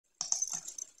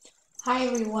Hi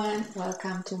everyone,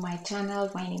 welcome to my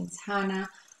channel. My name is Hannah.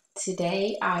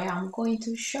 Today I am going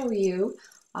to show you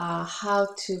how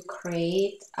to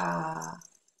create or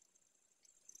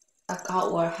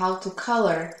how to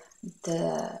color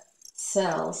the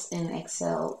cells in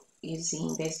Excel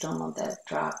using based on the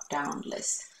drop down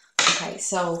list. Okay,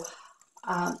 so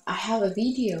I have a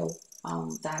video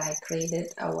that I created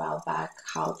a while back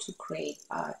how to create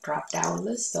a drop down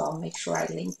list, so I'll make sure I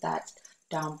link that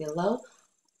down below.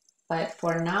 But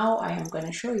for now, I am going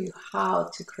to show you how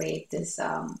to create this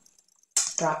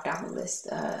drop-down list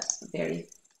very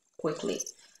quickly.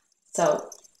 So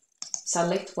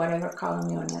select whatever column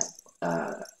you want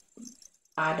to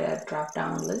add a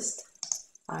drop-down list.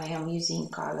 I am using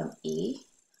column E,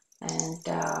 and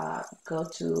go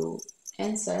to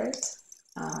Insert.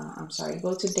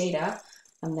 Go to Data,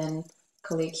 and then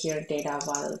click here Data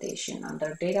Validation.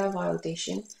 Under Data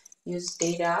Validation, use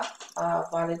Data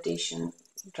Validation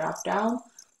drop down.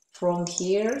 From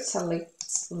here, select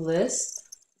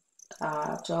List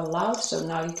to allow. So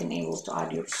now you can able to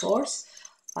add your source.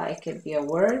 It could be a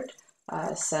word,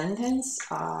 a sentence.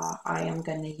 I am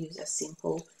going to use a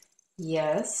simple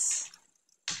yes,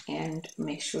 and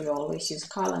make sure you always use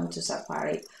column to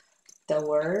separate the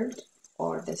word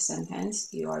or the sentence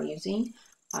you are using,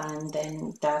 and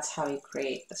then that's how you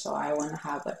create. So I want to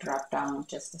have a drop down,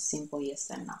 just a simple yes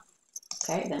and no.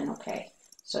 Okay, then okay.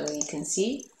 So you can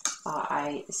see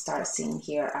I start seeing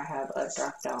here I have a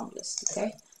drop down list.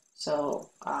 Okay, so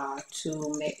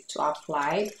to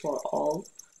apply for all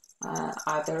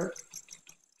other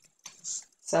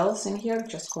cells in here,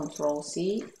 just Control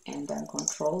C and then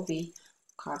Control V,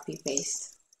 copy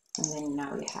paste, and then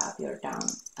now you have your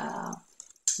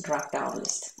drop down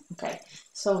list. Okay,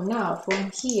 so now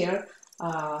from here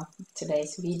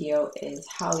today's video is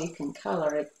how you can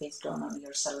color it based on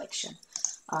your selection.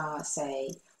 Say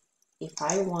if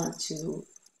I want to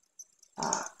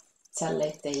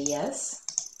select the yes,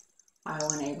 I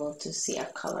want able to see a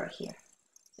color here,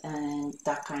 and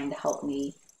that kind of helped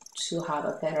me to have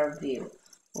a better view,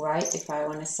 right? If I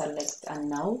want to select a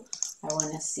no, I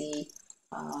want to see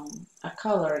a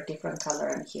color, a different color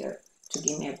in here to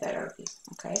give me a better view.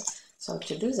 Okay, so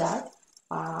to do that,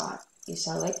 you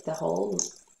select the whole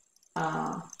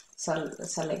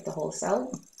select the whole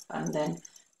cell, and then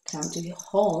come to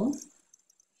home.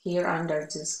 Here under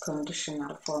this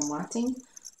conditional formatting,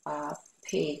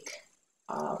 pick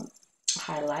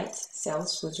highlight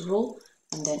cells with rule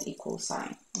and then equal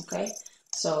sign. Okay,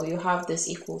 so you have this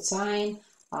equal sign.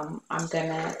 I'm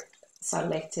gonna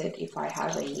select it. If I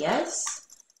have a yes,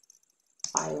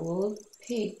 I will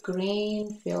pick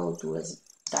green filled with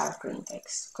dark green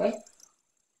text. Okay,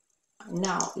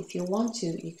 now if you want to,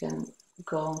 you can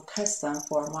go on custom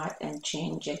format and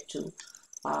change it to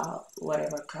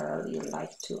whatever color you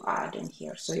like to add in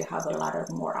here. So you have a lot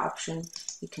of more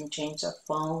options. You can change the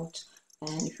font,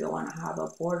 and if you want to have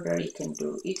a border, you can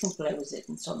play with it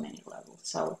in so many levels.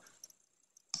 So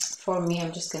for me,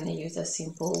 I'm just going to use a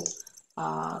simple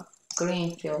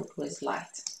green filled with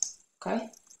light. Okay,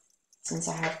 since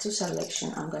I have two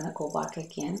selection, I'm going to go back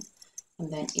again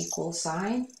and then equal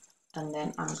sign, and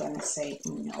then I'm going to say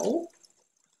no.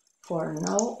 For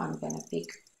no, I'm going to pick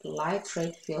light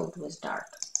red filled with dark.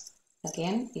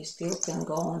 Again, you still can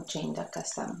go and change the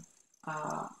custom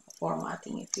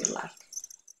formatting if you like,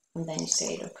 and then you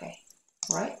say it okay,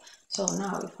 right? So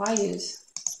now if I use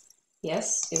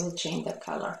yes, it will change the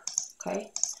color.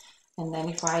 Okay, and then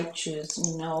if I choose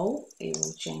no, it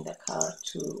will change the color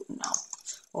to no.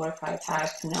 Or if I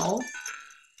type no,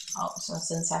 so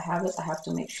since I have it, I have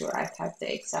to make sure I type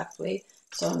the exact way.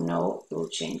 So no, it will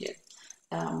change it.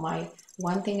 My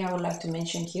one thing I would like to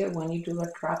mention here, when you do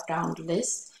a drop down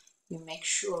list, you make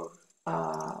sure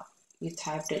you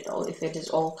typed it all. If it is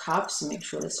all caps, make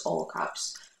sure it's all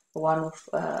caps. One of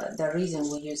the reason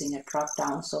we're using a drop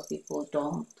down, so people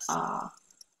don't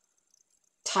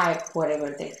type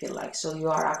whatever they feel like. So you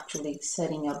are actually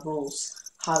setting up rules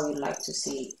how you like to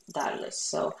see that list.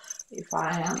 So if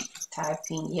I am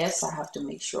typing yes, I have to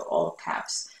make sure all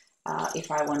caps. If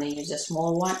I want to use a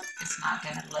small one, it's not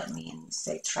going to let me and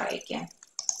say try again.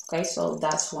 Okay, so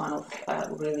that's one of a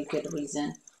really good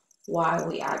reason why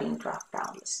we add in drop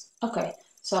down list. Okay,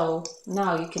 so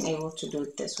now you can able to do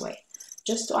it this way.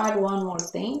 Just to add one more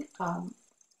thing,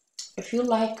 if you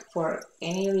like, for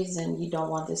any reason you don't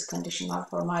want this conditional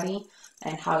formatting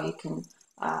and how you can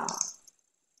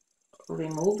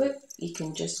remove it, you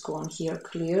can just go in here,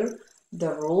 clear the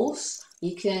rules.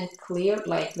 You can clear,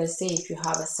 like let's say if you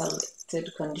have a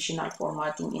selected conditional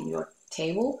formatting in your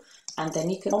table, and then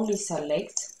you can only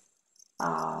select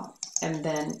and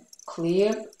then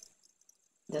clear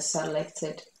the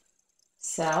selected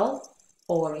cell,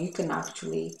 or you can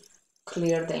actually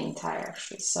clear the entire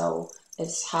tree. So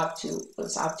it's up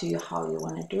to you how you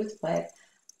want to do it, but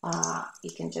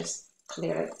you can just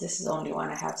clear it. This is the only one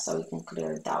I have, so you can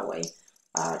clear it that way.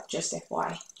 Just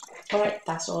FYI. All right,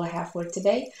 that's all I have for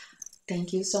today.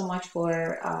 Thank you so much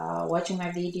for watching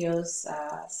my videos,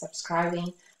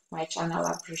 subscribing my channel.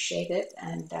 I appreciate it,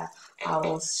 and I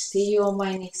will see you on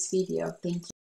my next video. Thank you.